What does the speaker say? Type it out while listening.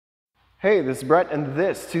Hey, this is Brett, and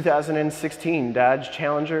this 2016 Dodge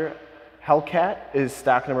Challenger Hellcat is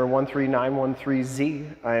stock number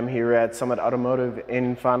 13913Z. I am here at Summit Automotive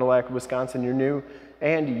in Fond du Lac, Wisconsin, your new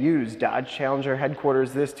and used Dodge Challenger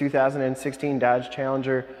headquarters. This 2016 Dodge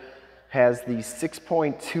Challenger has the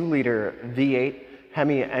 6.2-liter V8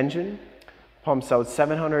 Hemi engine, pumps out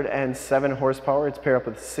 707 horsepower. It's paired up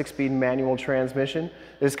with a 6-speed manual transmission.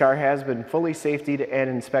 This car has been fully safetied and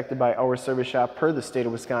inspected by our service shop per the state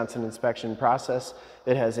of Wisconsin inspection process.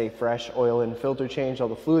 It has a fresh oil and filter change. All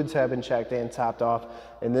the fluids have been checked and topped off,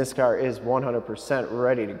 and this car is 100%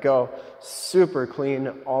 ready to go. Super clean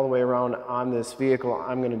all the way around on this vehicle.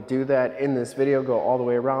 I'm going to do that in this video, go all the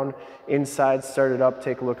way around, inside, start it up,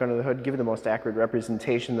 take a look under the hood, give you the most accurate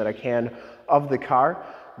representation that I can of the car.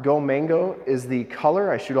 Go Mango is the color.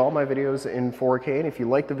 I shoot all my videos in 4K, and if you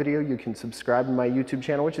like the video, you can subscribe to my YouTube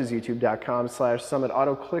channel, which is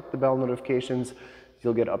youtube.com/summitauto. Click the bell notifications.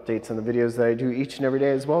 You'll get updates on the videos that I do each and every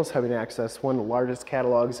day, as well as having access to one of the largest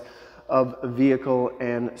catalogs of vehicle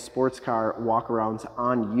and sports car walkarounds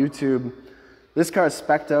on YouTube. This car is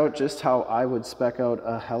spec'd out just how I would spec out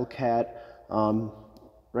a Hellcat,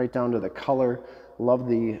 right down to the color. Love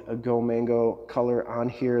the Go Mango color on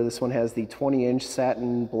here. This one has the 20-inch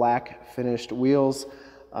satin black finished wheels.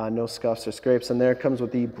 No scuffs or scrapes on there. Comes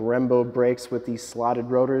with the Brembo brakes with the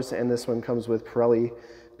slotted rotors, and this one comes with Pirelli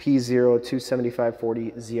Pzero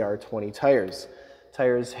 275/40 ZR20 tires.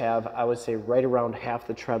 Tires have, I would say, right around half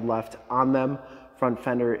the tread left on them. Front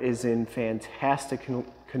fender is in fantastic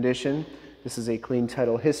condition. This is a clean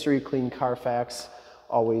title history, clean CARFAX,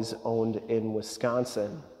 always owned in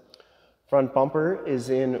Wisconsin. Front bumper is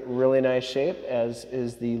in really nice shape, as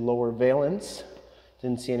is the lower valence.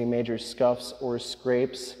 Didn't see any major scuffs or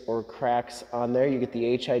scrapes or cracks on there. You get the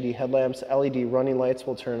HID headlamps, LED running lights.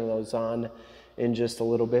 We'll turn those on in just a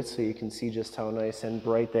little bit so you can see just how nice and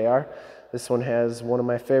bright they are. This one has one of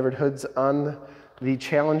my favorite hoods on the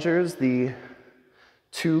Challengers, the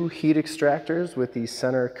 2 heat extractors with the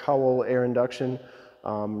center Cowl air induction.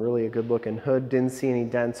 Really a good looking hood. Didn't see any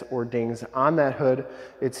dents or dings on that hood.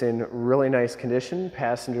 It's in really nice condition.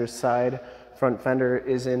 Passenger side front fender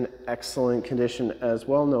is in excellent condition as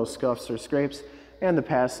well. No scuffs or scrapes. And the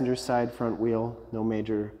passenger side front wheel, no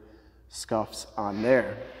major scuffs on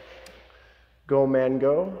there. Go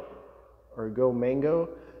Mango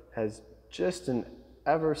has just an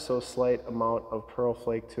ever so slight amount of pearl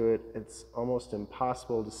flake to it. It's almost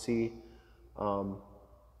impossible to see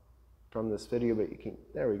from this video, but you can,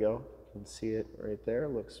 there we go, you can see it right there.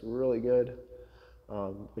 Looks really good,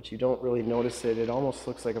 but you don't really notice it. It almost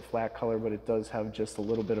looks like a flat color, but it does have just a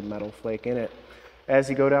little bit of metal flake in it. As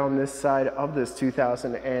you go down this side of this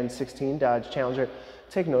 2016 Dodge Challenger,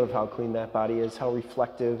 take note of how clean that body is, how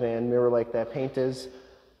reflective and mirror-like that paint is.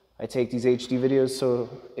 I take these HD videos, so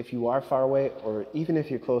if you are far away, or even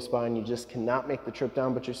if you're close by and you just cannot make the trip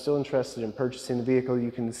down, but you're still interested in purchasing the vehicle,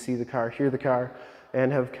 you can see the car, hear the car,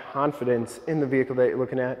 and have confidence in the vehicle that you're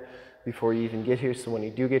looking at before you even get here. So when you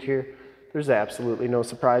do get here, there's absolutely no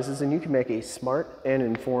surprises, and you can make a smart and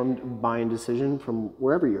informed buying decision from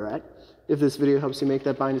wherever you're at. If this video helps you make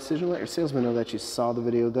that buying decision, let your salesman know that you saw the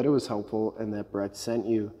video, that it was helpful, and that Brett sent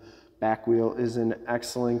you. Back wheel is in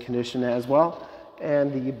excellent condition as well,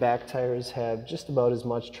 and the back tires have just about as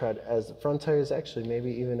much tread as the front tires, actually maybe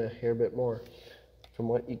even a hair bit more. From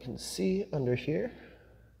what you can see under here,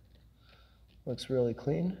 looks really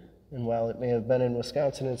clean, and while it may have been in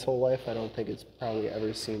Wisconsin its whole life, I don't think it's probably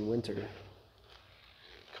ever seen winter.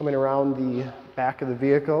 Coming around the back of the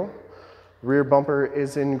vehicle, rear bumper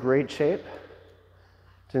is in great shape.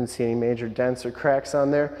 Didn't see any major dents or cracks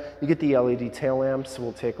on there. You get the LED tail lamps, so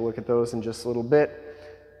we'll take a look at those in just a little bit.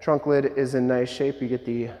 Trunk lid is in nice shape. You get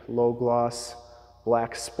the low gloss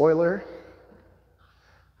black spoiler.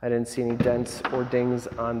 I didn't see any dents or dings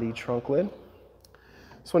on the trunk lid.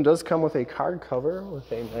 This one does come with a card cover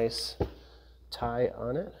with a nice tie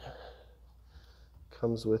on it.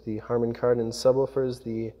 Comes with the Harmon Kardon subwoofers,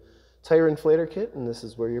 the tire inflator kit, and this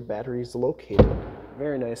is where your battery is located.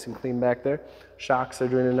 Very nice and clean back there. Shocks are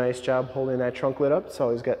doing a nice job holding that trunk lid up. It's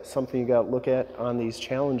always got something you got to look at on these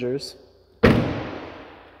Challengers.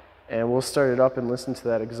 And we'll start it up and listen to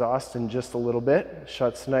that exhaust in just a little bit.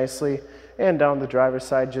 Shuts nicely. And down the driver's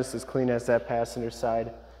side, just as clean as that passenger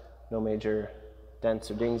side. No major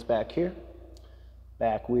dents or dings back here.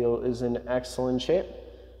 Back wheel is in excellent shape.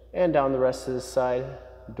 And down the rest of this side,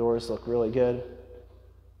 doors look really good.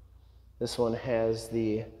 This one has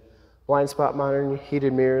the Blindspot monitor,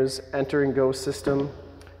 heated mirrors, enter and go system.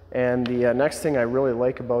 And the next thing I really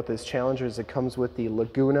like about this Challenger is it comes with the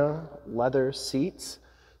Laguna leather seats.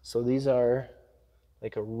 So these are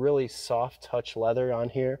like a really soft touch leather on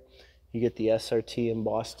here. You get the SRT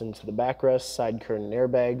embossed into the backrest, side curtain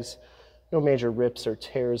airbags, no major rips or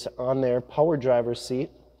tears on there. Power driver's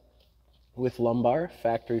seat with lumbar,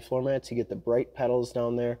 factory floor mats. You get the bright pedals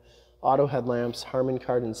down there, auto headlamps, Harmon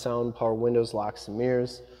Kardon sound, power windows, locks and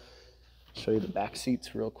mirrors. Show you the back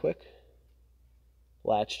seats real quick.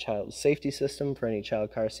 Latch child safety system for any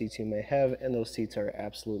child car seats you may have, and those seats are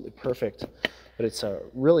absolutely perfect. But it's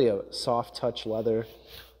really a soft touch leather,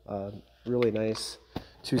 really nice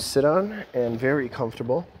to sit on and very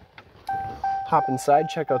comfortable. Hop inside,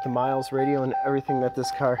 check out the miles, radio, and everything that this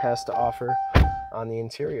car has to offer on the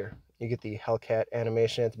interior. You get the Hellcat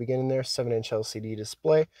animation at the beginning there, 7-inch LCD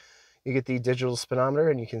display. You get the digital speedometer,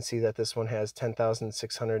 and you can see that this one has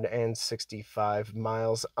 10,665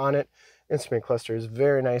 miles on it. Instrument cluster is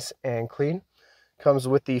very nice and clean. Comes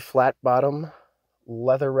with the flat bottom,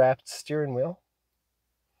 leather-wrapped steering wheel.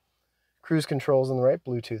 Cruise controls on the right,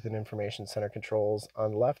 Bluetooth and information center controls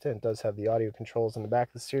on the left, and it does have the audio controls on the back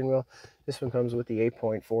of the steering wheel. This one comes with the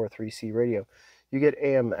 8.43C radio. You get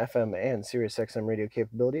AM, FM, and Sirius XM radio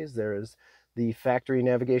capabilities. There is the factory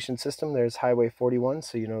navigation system. There's Highway 41,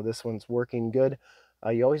 so you know this one's working good.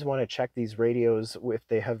 You always want to check these radios if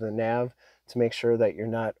they have the nav to make sure that you're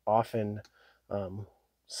not off in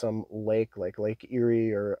some lake like Lake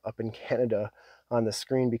Erie or up in Canada on the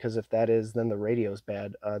screen, because if that is, then the radio's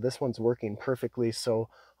bad. This one's working perfectly, so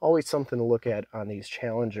always something to look at on these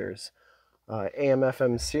Challengers. AM,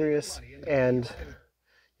 FM, Sirius, and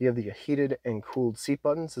you have the heated and cooled seat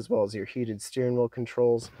buttons as well as your heated steering wheel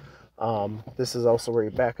controls. This is also where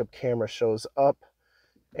your backup camera shows up,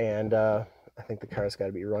 and I think the car's got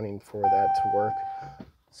to be running for that to work.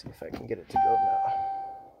 Let's see if I can get it to go now.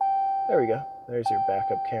 There we go. There's your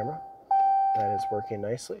backup camera. That is working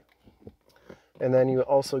nicely. And then you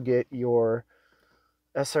also get your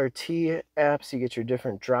SRT apps. You get your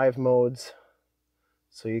different drive modes,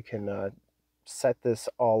 so you can set this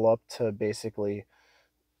all up to basically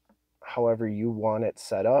however you want it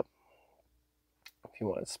set up. If you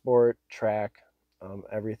want sport, track,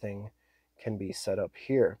 everything can be set up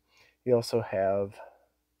here. You also have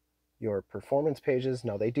your performance pages.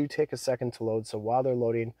 Now they do take a second to load, so while they're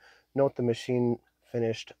loading, note the machine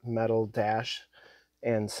finished metal dash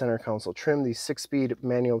and center console trim, the 6-speed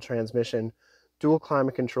manual transmission, dual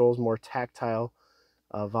climate controls, more tactile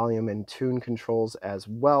volume and tune controls as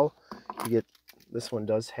well. You get, this one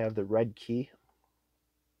does have the red key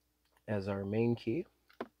as our main key.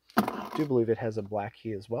 I do believe it has a black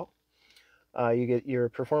key as well. You get your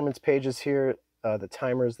performance pages here. The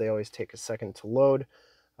timers, they always take a second to load.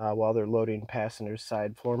 While they're loading, passenger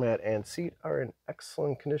side floor mat and seat are in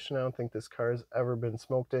excellent condition. I don't think this car has ever been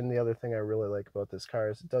smoked in. The other thing I really like about this car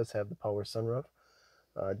is it does have the power sunroof.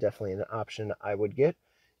 Definitely an option I would get.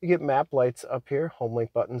 You get map lights up here,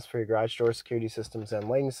 Homelink buttons for your garage door security systems and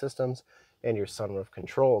lighting systems, and your sunroof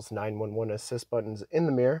controls, 911 assist buttons in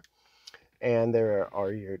the mirror. And there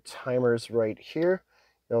are your timers right here.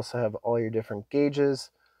 You also have all your different gauges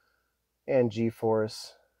and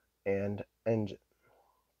G-force and engine.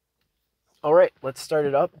 All right, let's start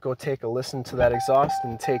it up. Go take a listen to that exhaust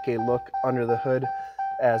and take a look under the hood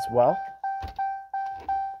as well.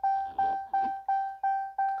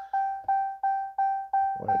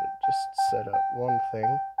 Wanted to just set up one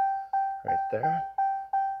thing right there.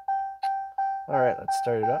 All right, let's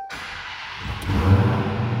start it up.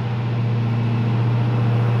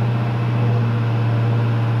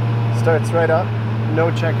 Starts right up, no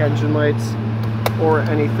check engine lights or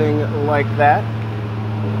anything like that.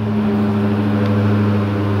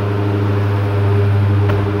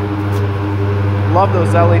 Love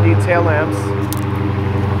those LED tail lamps.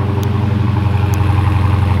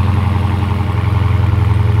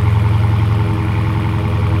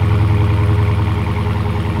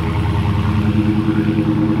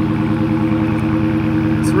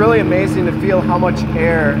 It's really amazing to feel how much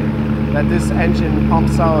air that this engine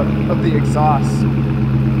pumps out of the exhaust.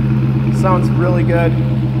 Sounds really good.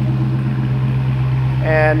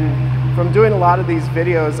 And from doing a lot of these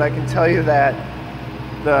videos, I can tell you that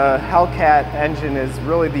the Hellcat engine is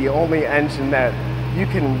really the only engine that you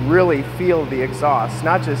can really feel the exhaust.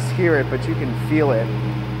 Not just hear it, but you can feel it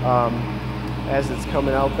as it's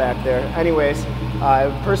coming out back there. Anyways, I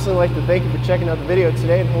would personally like to thank you for checking out the video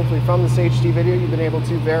today, and hopefully from this HD video you've been able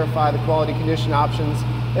to verify the quality condition options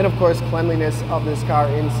and of course cleanliness of this car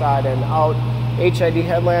inside and out. HID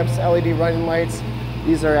headlamps, LED running lights.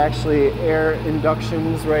 These are actually air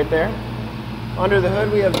inductions right there. Under the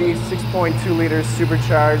hood we have the 6.2 liter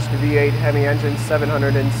supercharged V8 Hemi engine,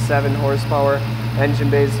 707 horsepower. Engine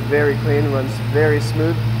bay is very clean, runs very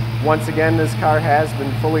smooth. Once again, this car has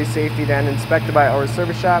been fully safetied and inspected by our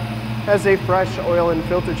service shop. Has a fresh oil and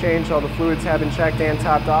filter change. All the fluids have been checked and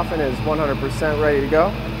topped off and is 100% ready to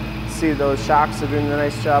go. See, those shocks are doing a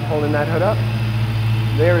nice job holding that hood up.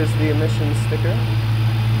 There is the emissions sticker.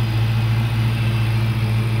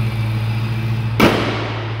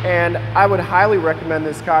 And I would highly recommend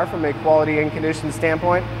this car from a quality and condition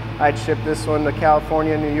standpoint. I'd ship this one to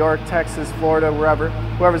California, New York, Texas, Florida, wherever.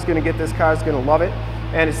 Whoever's going to get this car is going to love it.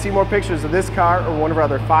 And to see more pictures of this car or one of our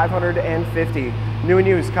other 550 new and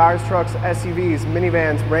used cars, trucks, SUVs,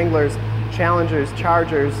 minivans, Wranglers, Challengers,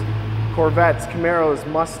 Chargers, Corvettes, Camaros,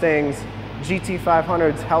 Mustangs,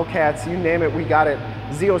 GT500s, Hellcats, you name it, we got it.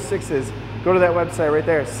 Z06s, go to that website right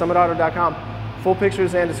there, summitauto.com. Full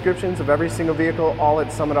pictures and descriptions of every single vehicle, all at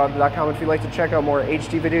summitauto.com. If you'd like to check out more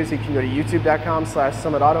HD videos, you can go to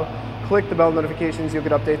youtube.com/summitauto. Click the bell notifications, you'll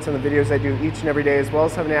get updates on the videos I do each and every day, as well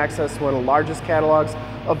as having access to one of the largest catalogs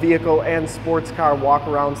of vehicle and sports car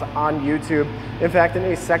walkarounds on YouTube. In fact, in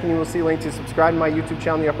a second you will see a link to subscribe to my YouTube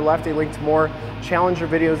channel in the upper left, a link to more Challenger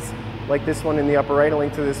videos like this one in the upper right, a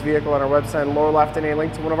link to this vehicle on our website in the lower left, and a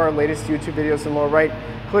link to one of our latest YouTube videos in the lower right.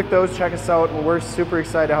 Click those, check us out, and we're super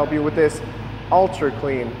excited to help you with this ultra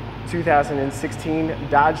clean 2016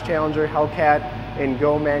 Dodge Challenger Hellcat in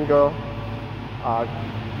Go Mango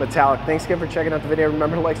metallic. Thanks again for checking out the video.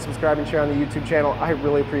 Remember to like, subscribe, and share on the YouTube channel. I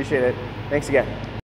really appreciate it. Thanks again.